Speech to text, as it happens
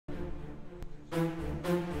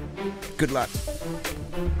Good luck.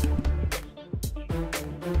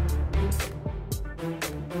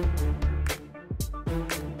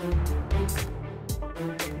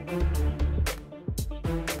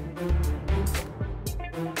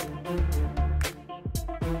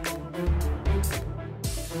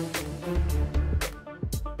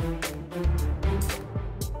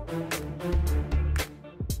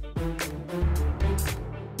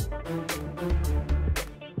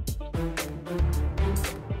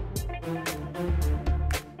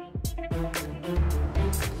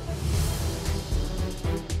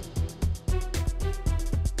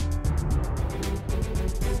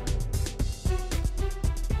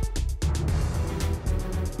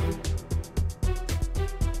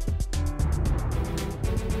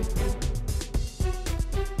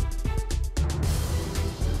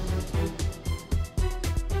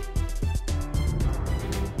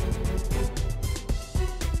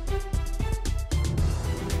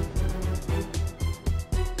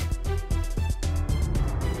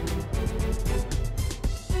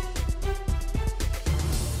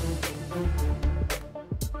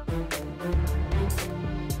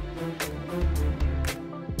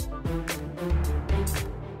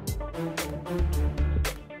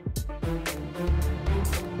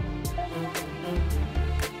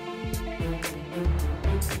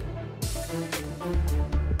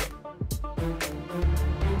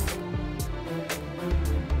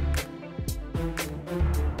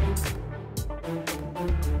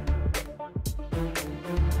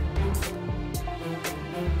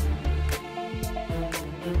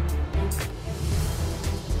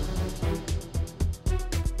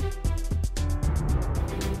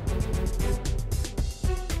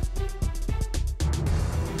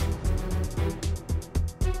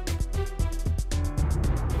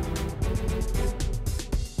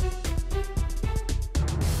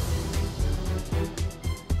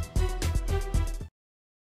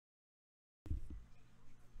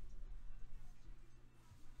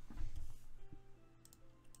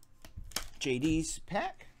 JD's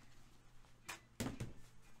pack.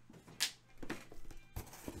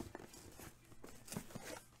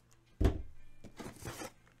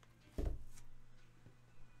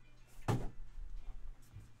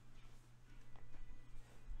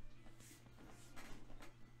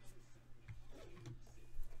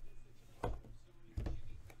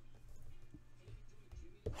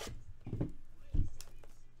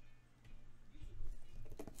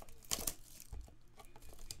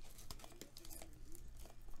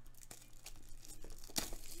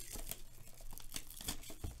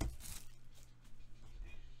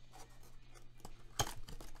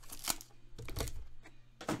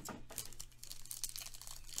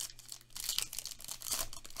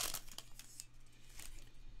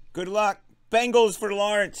 Good luck. Bengals for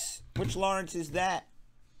Lawrence. Which Lawrence is that?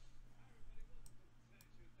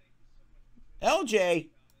 LJ.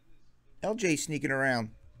 LJ sneaking around.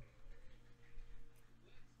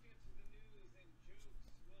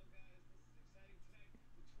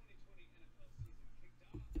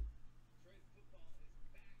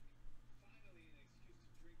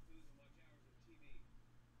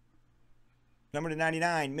 Number to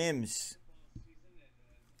 99, Mims.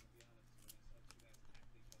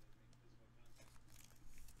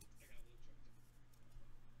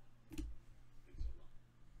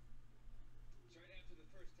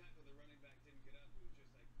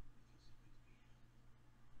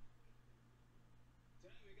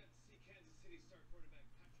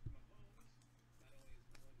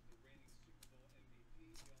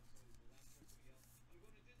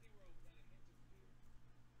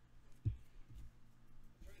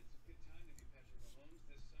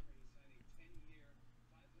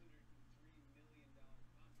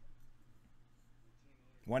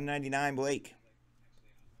 $199 Blake.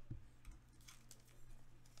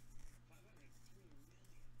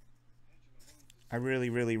 I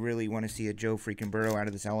really want to see a Joe freaking Burrow out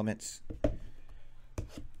of this Elements.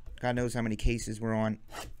 God knows how many cases we're on.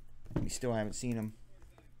 We still haven't seen him.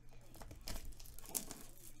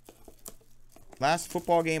 Last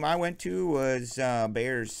football game I went to was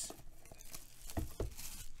Bears.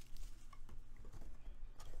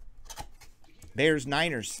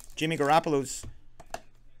 Bears-Niners. Jimmy Garoppolo's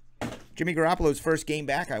first game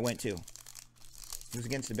back I went to. It was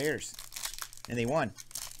against the Bears. And they won.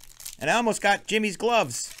 And I almost got Jimmy's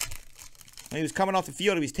gloves. When he was coming off the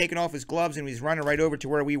field, he was taking off his gloves and he was running right over to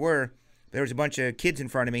where we were. There was a bunch of kids in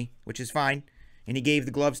front of me, which is fine. And he gave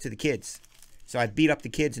the gloves to the kids. So I beat up the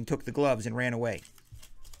kids and took the gloves and ran away.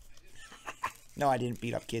 No, I didn't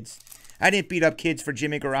beat up kids. I didn't beat up kids for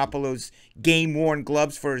Jimmy Garoppolo's game-worn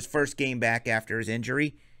gloves for his first game back after his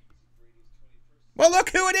injury. Well, look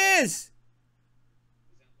who it is.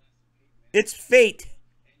 It's fate.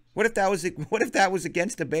 What if that was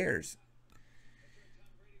against the Bears?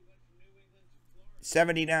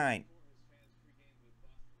 79.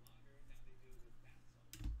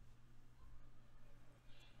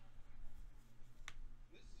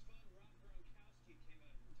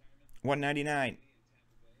 $199.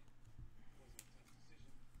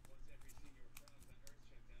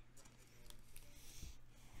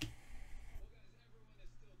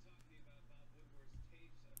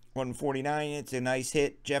 $149. It's a nice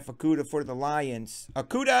hit. Jeff Okuda for the Lions.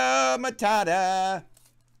 Okuda Matata.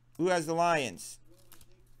 Who has the Lions?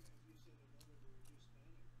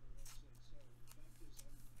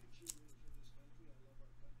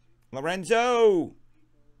 Lorenzo.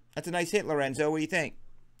 That's a nice hit, Lorenzo. What do you think?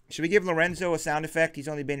 Should we give Lorenzo a sound effect? He's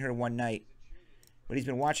only been here one night, but he's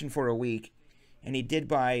been watching for a week, and he did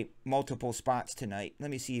buy multiple spots tonight.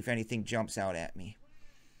 Let me see if anything jumps out at me.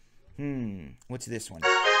 What's this one?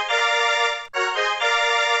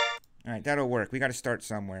 All right, that'll work. We got to start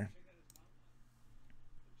somewhere.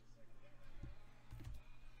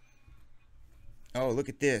 Oh, look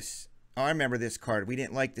at this. Oh, I remember this card. We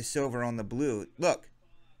didn't like the silver on the blue. Look.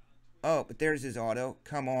 Oh, but there's his auto.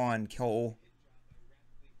 Come on, Cole.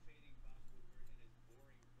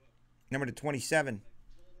 Number to 27.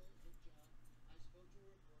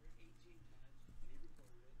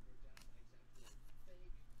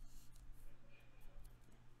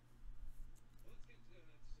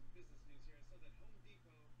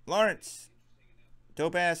 Lawrence.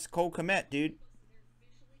 Dope-ass Cole Kmet, dude.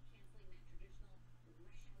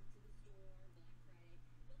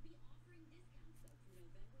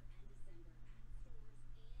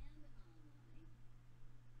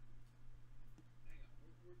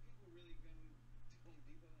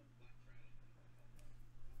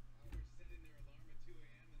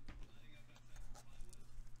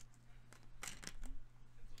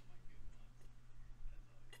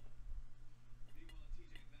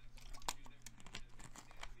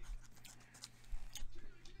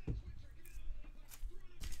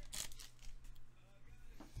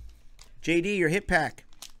 JD, your hit pack.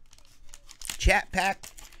 Chat pack.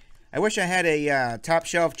 I wish I had a top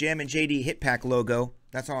shelf Jam and JD hit pack logo.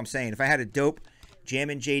 That's all I'm saying. If I had a dope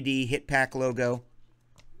Jam and JD hit pack logo,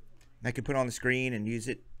 I could put on the screen and use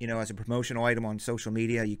it, you know, as a promotional item on social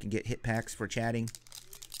media. You can get hit packs for chatting.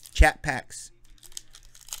 Chat packs.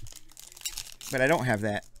 But I don't have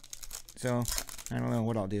that. So, I don't know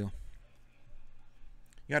what I'll do.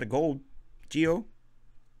 You got a gold. Geo.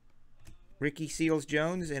 Ricky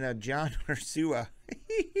Seals-Jones and a John Ursua.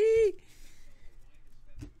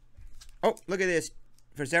 Oh, look at this.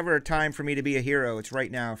 If there's ever a time for me to be a hero, it's right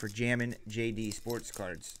now for Jammin' JD sports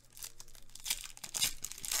cards.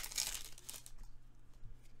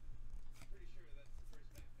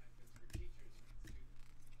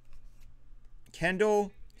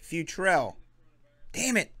 Kendall Futrell.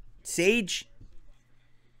 Damn it. Sage.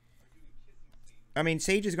 I mean,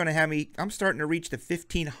 Sage is going to have me... I'm starting to reach the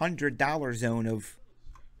 $1,500 zone of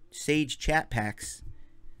Sage chat packs.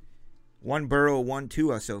 One Burrow, one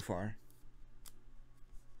Tua so far.